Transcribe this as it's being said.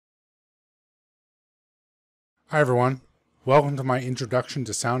Hi everyone, welcome to my introduction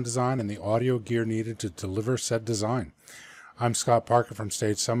to sound design and the audio gear needed to deliver said design. I'm Scott Parker from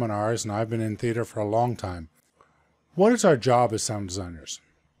Stage Seminars, and I've been in theater for a long time. What is our job as sound designers?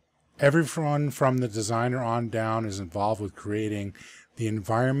 Everyone from the designer on down is involved with creating the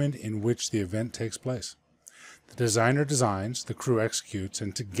environment in which the event takes place. The designer designs, the crew executes,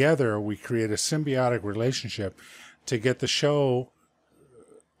 and together we create a symbiotic relationship to get the show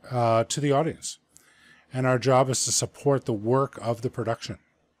to the audience. And our job is to support the work of the production.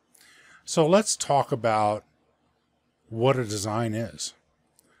 So let's talk about what a design is.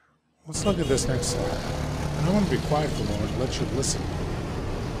 Let's look at this next slide. And I want to be quiet for a moment and let you listen.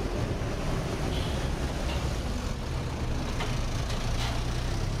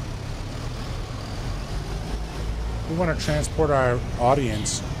 We want to transport our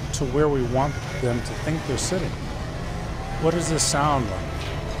audience to where we want them to think they're sitting. What does this sound like?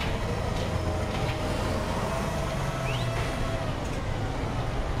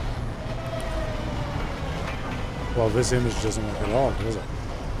 Well, this image doesn't work at all, does it?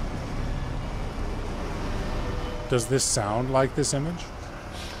 Does this sound like this image?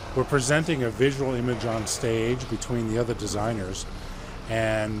 We're presenting a visual image on stage between the other designers,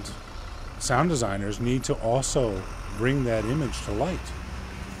 and sound designers need to also bring that image to light.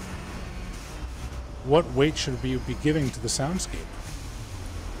 What weight should we be giving to the soundscape?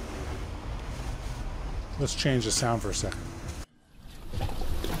 Let's change the sound for a second.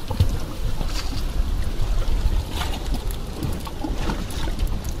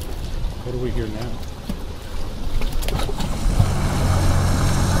 What do we hear now?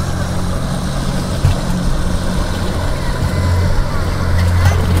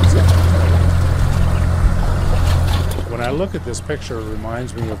 When I look at this picture, it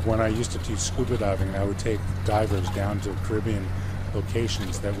reminds me of when I used to teach scuba diving. I would take divers down to Caribbean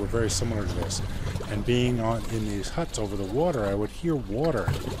locations that were very similar to this. And being in these huts over the water, I would hear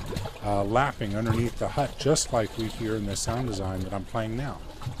water lapping underneath the hut, just like we hear in the sound design that I'm playing now.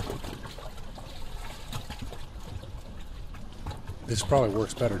 This probably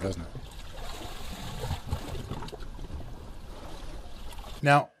works better, doesn't it?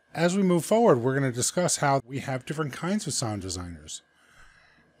 Now, as we move forward, we're going to discuss how we have different kinds of sound designers.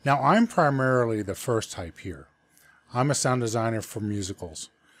 Now, I'm primarily the first type here. I'm a sound designer for musicals.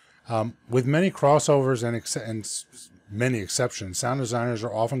 With many crossovers and many exceptions, sound designers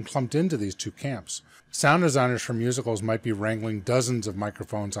are often clumped into these two camps. Sound designers for musicals might be wrangling dozens of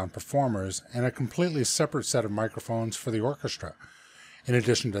microphones on performers and a completely separate set of microphones for the orchestra. In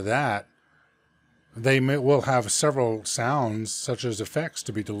addition to that, they will have several sounds, such as effects,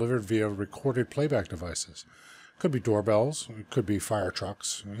 to be delivered via recorded playback devices. Could be doorbells, it could be fire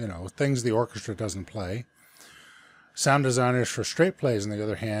trucks, things the orchestra doesn't play. Sound designers for straight plays, on the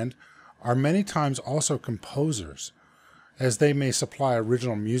other hand, are many times also composers, as they may supply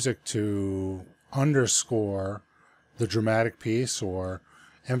original music to underscore the dramatic piece or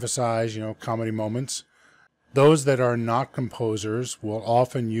emphasize, comedy moments. Those that are not composers will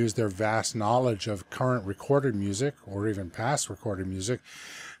often use their vast knowledge of current recorded music or even past recorded music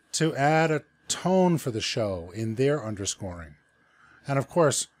to add a tone for the show in their underscoring. And of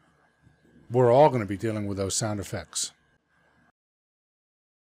course, we're all going to be dealing with those sound effects.